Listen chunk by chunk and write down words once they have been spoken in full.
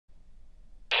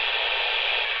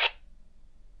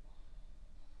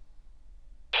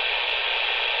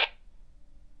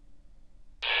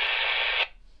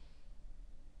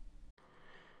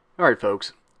Alright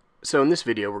folks, so in this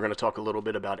video we're going to talk a little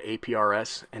bit about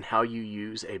APRS and how you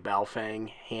use a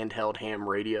Baofeng handheld ham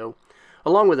radio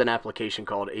along with an application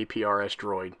called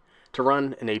APRSDroid to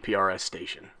run an APRS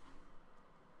station.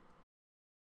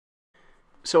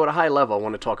 So at a high level I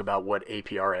want to talk about what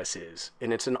APRS is,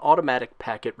 and it's an automatic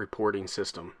packet reporting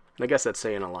system, and I guess that's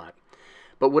saying a lot.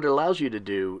 But what it allows you to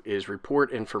do is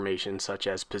report information such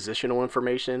as positional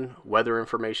information, weather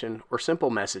information, or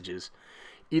simple messages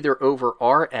either over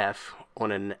RF on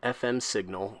an FM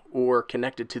signal or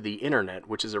connected to the internet,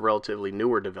 which is a relatively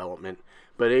newer development,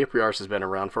 but APRS has been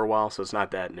around for a while, so it's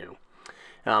not that new.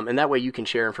 And that way you can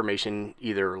share information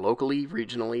either locally,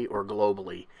 regionally, or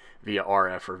globally via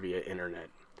RF or via internet.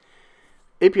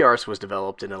 APRS was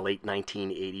developed in the late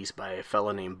 1980s by a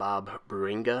fellow named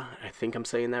Baofeng. I think I'm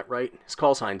saying that right. His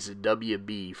call sign is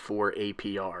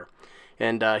WB4APR.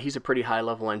 And he's a pretty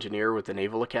high-level engineer with the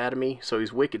Naval Academy, so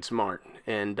he's wicked smart.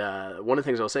 And one of the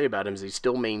things I'll say about him is he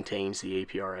still maintains the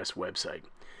APRS website.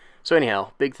 So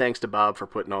anyhow, big thanks to Bob for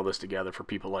putting all this together for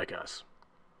people like us.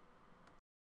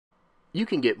 You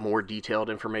can get more detailed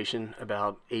information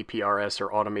about APRS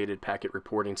or Automated Packet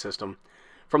Reporting System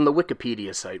from the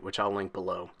Wikipedia site, which I'll link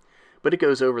below. But it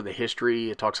goes over the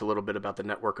history, it talks a little bit about the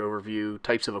network overview,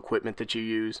 types of equipment that you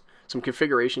use, some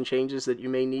configuration changes that you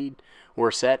may need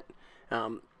or set.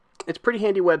 It's a pretty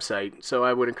handy website, so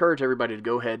I would encourage everybody to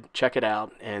go ahead, check it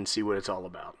out, and see what it's all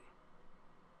about.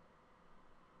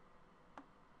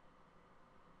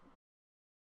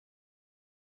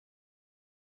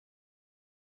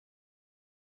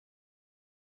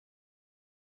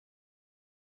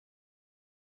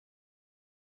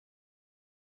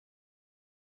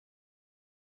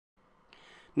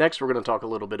 Next, we're going to talk a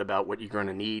little bit about what you're going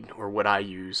to need, or what I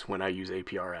use when I use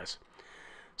APRS.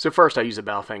 So first, I use a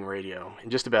Baofeng radio, and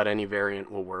just about any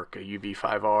variant will work, a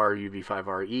UV5R,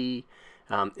 UV5RE.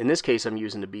 In this case, I'm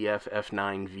using the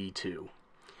BF-F9V2.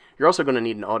 You're also going to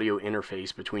need an audio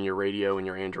interface between your radio and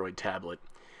your Android tablet.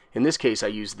 In this case, I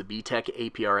use the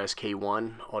BTEC APRS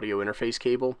K1 audio interface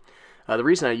cable. The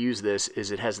reason I use this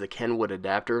is it has the Kenwood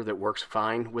adapter that works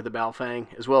fine with the Baofeng,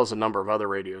 as well as a number of other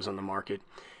radios on the market.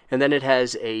 And then it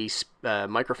has a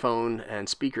microphone and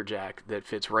speaker jack that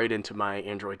fits right into my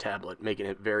Android tablet, making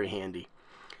it very handy.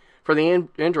 For the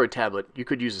Android tablet, you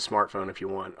could use a smartphone if you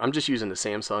want. I'm just using the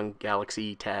Samsung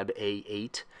Galaxy Tab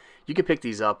A8. You can pick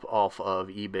these up off of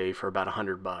eBay for about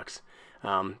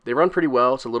 $100. They run pretty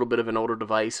well. It's a little bit of an older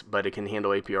device, but it can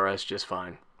handle APRS just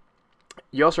fine.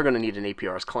 You're also going to need an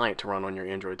APRS client to run on your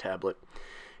Android tablet.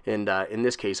 And in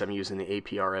this case, I'm using the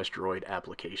APRSDroid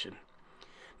application.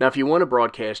 Now, if you want to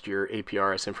broadcast your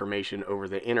APRS information over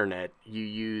the internet, you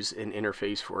use an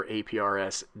interface for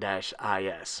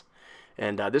APRS-IS.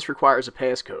 And this requires a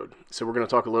passcode. So we're going to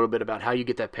talk a little bit about how you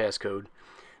get that passcode,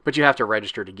 but you have to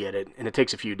register to get it, and it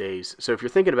takes a few days. So if you're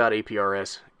thinking about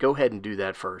APRS, go ahead and do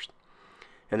that first.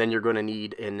 And then you're going to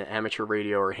need an amateur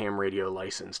radio or ham radio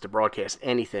license to broadcast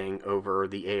anything over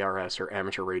the ARS or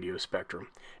amateur radio spectrum.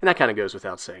 And that kind of goes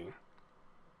without saying.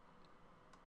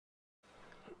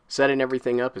 Setting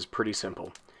everything up is pretty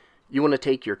simple. You want to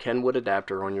take your Kenwood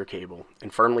adapter on your cable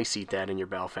and firmly seat that in your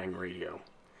Baofeng radio.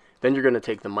 Then you're going to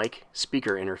take the mic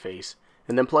speaker interface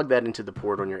and then plug that into the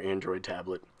port on your Android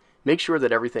tablet. Make sure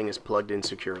that everything is plugged in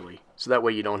securely, so that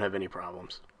way you don't have any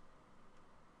problems.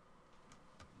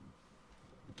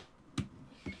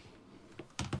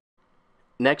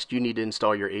 Next, you need to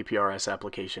install your APRS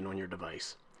application on your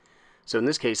device. So in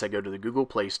this case, I go to the Google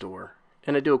Play Store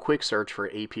and I do a quick search for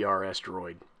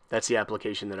APRSDroid. That's the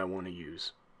application that I want to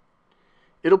use.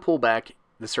 It'll pull back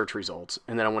the search results,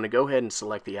 and then I want to go ahead and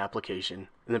select the application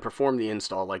and then perform the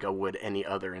install like I would any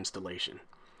other installation.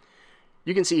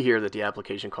 You can see here that the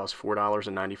application costs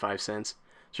 $4.95,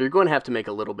 so you're going to have to make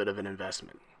a little bit of an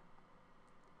investment.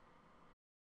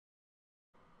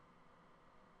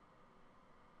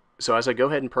 So as I go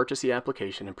ahead and purchase the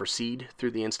application and proceed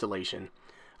through the installation,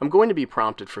 I'm going to be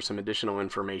prompted for some additional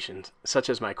information, such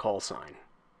as my call sign.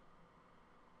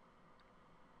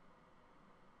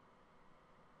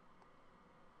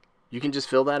 You can just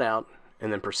fill that out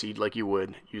and then proceed like you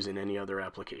would using any other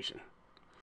application.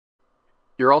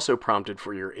 You're also prompted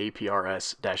for your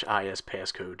APRS-IS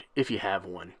passcode if you have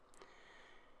one.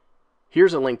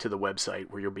 Here's a link to the website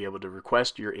where you'll be able to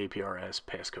request your APRS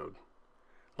passcode.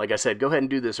 Like I said, go ahead and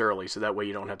do this early so that way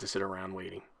you don't have to sit around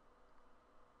waiting.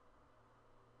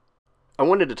 I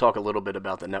wanted to talk a little bit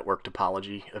about the network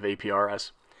topology of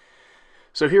APRS.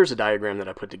 So here's a diagram that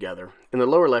I put together. In the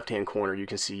lower left-hand corner, you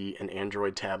can see an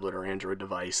Android tablet or Android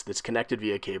device that's connected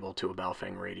via cable to a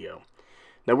Baofeng radio.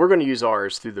 Now we're going to use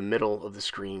ours through the middle of the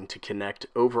screen to connect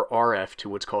over RF to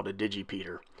what's called a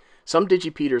digipeater. Some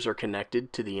digipeaters are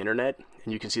connected to the internet,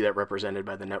 and you can see that represented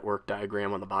by the network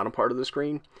diagram on the bottom part of the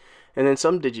screen. And then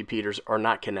some digipeaters are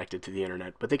not connected to the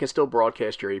internet, but they can still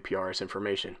broadcast your APRS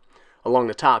information. Along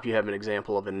the top, you have an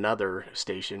example of another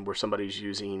station where somebody's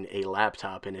using a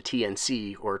laptop and a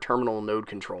TNC, or a terminal node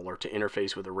controller, to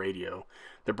interface with a radio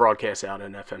that broadcasts out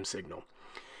an FM signal.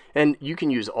 And you can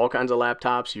use all kinds of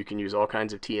laptops, you can use all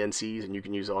kinds of TNCs, and you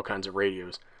can use all kinds of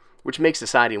radios, which makes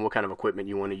deciding what kind of equipment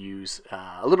you want to use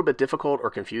a little bit difficult or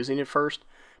confusing at first,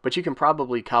 but you can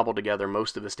probably cobble together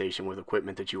most of the station with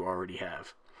equipment that you already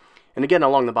have. And again,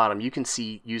 along the bottom, you can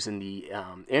see using the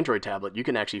Android tablet, you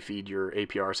can actually feed your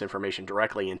APRS information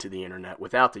directly into the internet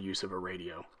without the use of a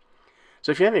radio.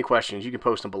 So if you have any questions, you can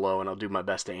post them below and I'll do my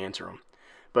best to answer them.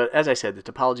 But as I said, the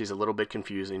topology is a little bit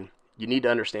confusing. You need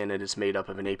to understand that it's made up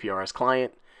of an APRS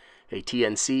client, a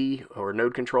TNC or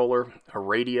node controller, a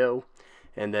radio,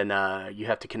 and then you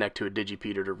have to connect to a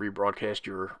digipeater to rebroadcast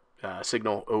your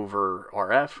signal over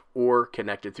RF or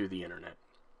connect it through the internet.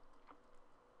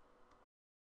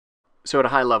 So at a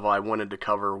high level, I wanted to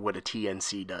cover what a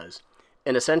TNC does.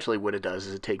 And essentially what it does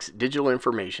is it takes digital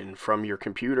information from your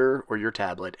computer or your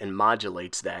tablet and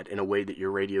modulates that in a way that your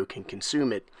radio can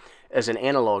consume it as an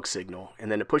analog signal,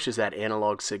 and then it pushes that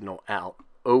analog signal out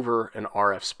over an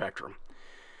RF spectrum.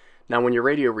 Now when your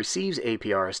radio receives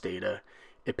APRS data,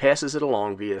 it passes it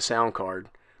along via a sound card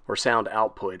or sound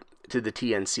output to the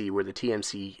TNC, where the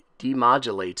TNC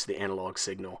demodulates the analog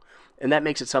signal, and that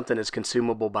makes it something that's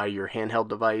consumable by your handheld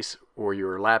device or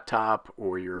your laptop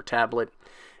or your tablet,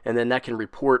 and then that can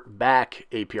report back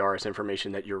APRS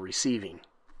information that you're receiving.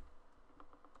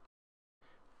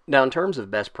 Now in terms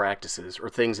of best practices or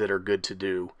things that are good to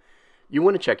do, you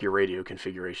want to check your radio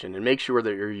configuration and make sure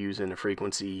that you're using a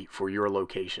frequency for your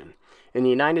location. In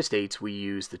the United States, we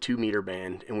use the 2-meter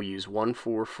band and we use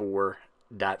 144.390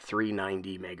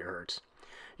 megahertz.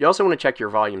 You also want to check your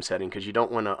volume setting because you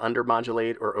don't want to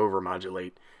undermodulate or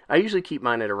overmodulate. I usually keep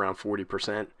mine at around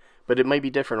 40%, but it might be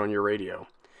different on your radio.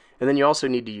 And then you also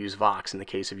need to use Vox in the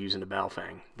case of using a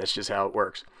Baofeng. That's just how it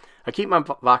works. I keep my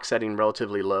Vox setting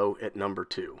relatively low at number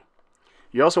 2.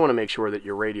 You also want to make sure that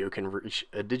your radio can reach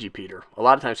a digipeater. A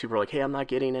lot of times people are like, hey, I'm not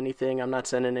getting anything, I'm not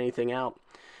sending anything out.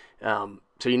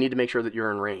 So you need to make sure that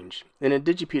you're in range. And a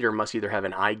digipeater must either have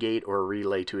an iGate or a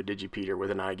relay to a digipeater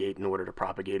with an iGate in order to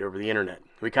propagate over the internet.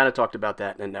 We kind of talked about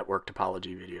that in a network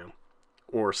topology video,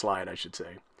 or slide I should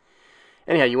say.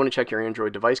 Anyhow, you want to check your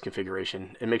Android device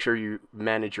configuration and make sure you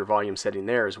manage your volume setting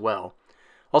there as well.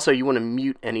 Also, you want to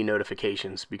mute any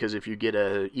notifications, because if you get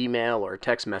an email or a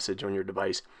text message on your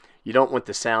device, you don't want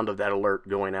the sound of that alert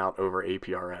going out over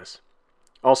APRS.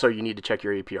 Also, you need to check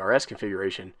your APRS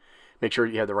configuration. Make sure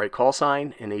you have the right call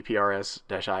sign and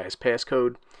APRS-IS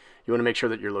passcode. You want to make sure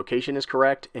that your location is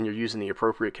correct and you're using the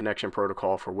appropriate connection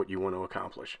protocol for what you want to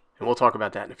accomplish. And we'll talk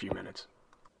about that in a few minutes.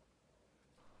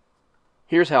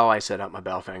 Here's how I set up my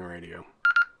Baofeng radio.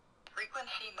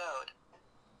 Frequency mode.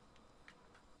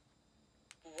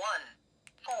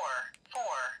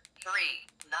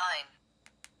 14439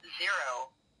 0.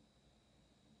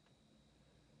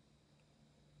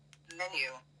 Menu.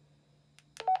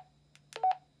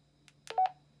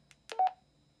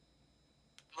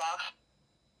 Vox.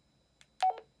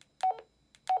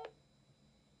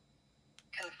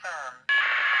 Confirm.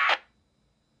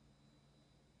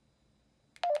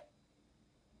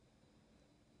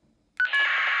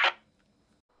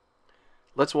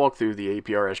 Let's walk through the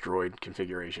APRSDroid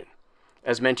configuration.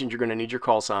 As mentioned, you're going to need your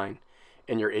call sign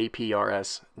and your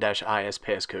APRS-IS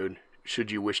passcode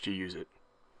should you wish to use it.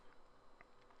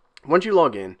 Once you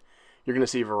log in, you're going to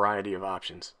see a variety of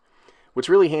options. What's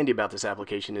really handy about this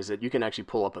application is that you can actually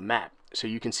pull up a map, so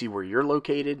you can see where you're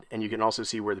located, and you can also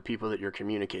see where the people that you're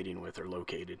communicating with are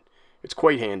located. It's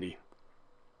quite handy.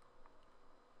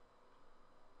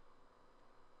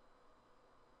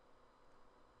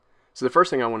 So the first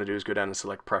thing I want to do is go down and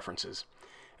select Preferences.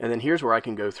 And then here's where I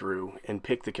can go through and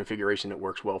pick the configuration that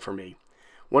works well for me.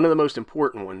 One of the most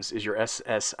important ones is your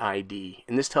SSID,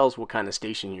 and this tells what kind of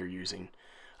station you're using.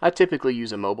 I typically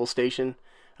use a mobile station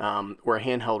or a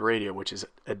handheld radio, which is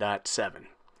a .7.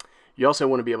 You also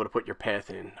want to be able to put your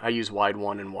path in. I use wide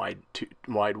 1 and wide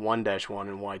 1-1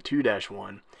 and wide 2-1,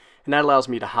 and that allows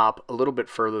me to hop a little bit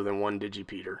further than one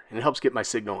digipeater, and it helps get my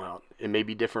signal out. It may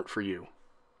be different for you.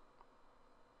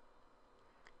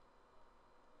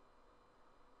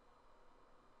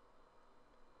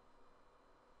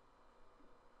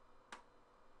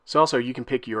 So also you can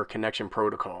pick your connection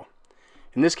protocol.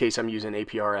 In this case I'm using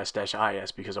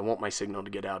APRS-IS because I want my signal to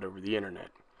get out over the internet.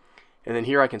 And then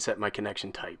here I can set my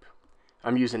connection type.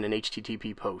 I'm using an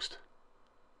HTTP post.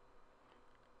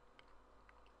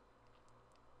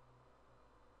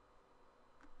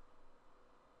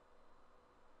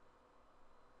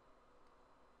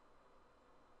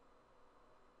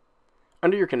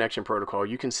 Under your connection protocol,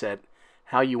 you can set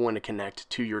how you want to connect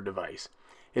to your device.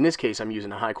 In this case, I'm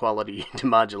using a high quality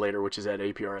demodulator, which is that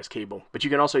APRS cable, but you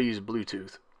can also use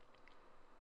Bluetooth.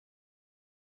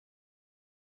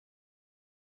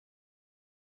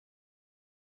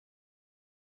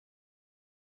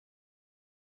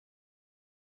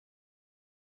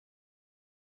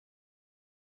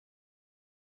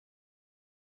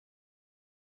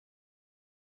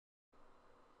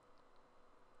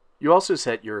 You also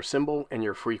set your symbol and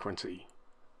your frequency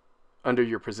under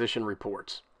your position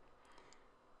reports.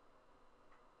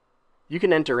 You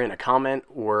can enter in a comment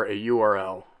or a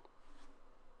URL.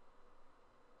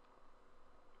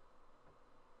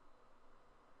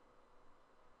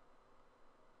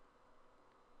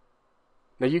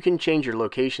 Now you can change your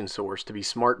location source to be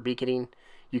smart beaconing.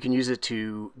 You can use it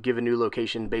to give a new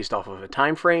location based off of a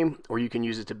time frame, or you can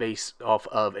use it to base off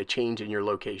of a change in your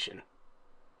location.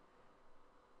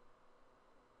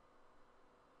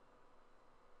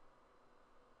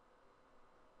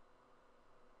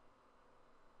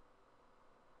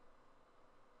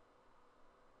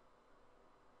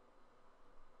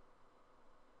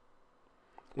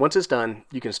 Once it's done,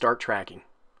 you can start tracking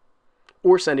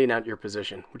or sending out your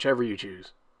position, whichever you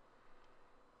choose.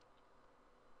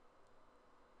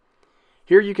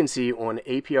 Here you can see on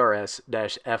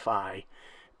APRS-FI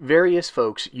various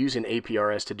folks using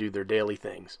APRS to do their daily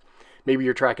things. Maybe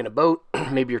you're tracking a boat,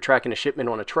 maybe you're tracking a shipment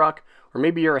on a truck, or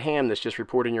maybe you're a ham that's just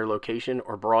reporting your location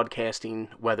or broadcasting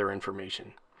weather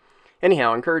information.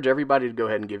 Anyhow, I encourage everybody to go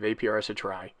ahead and give APRS a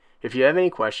try. If you have any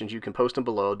questions, you can post them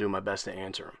below. I'll do my best to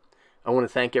answer them. I want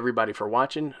to thank everybody for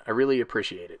watching. I really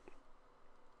appreciate it.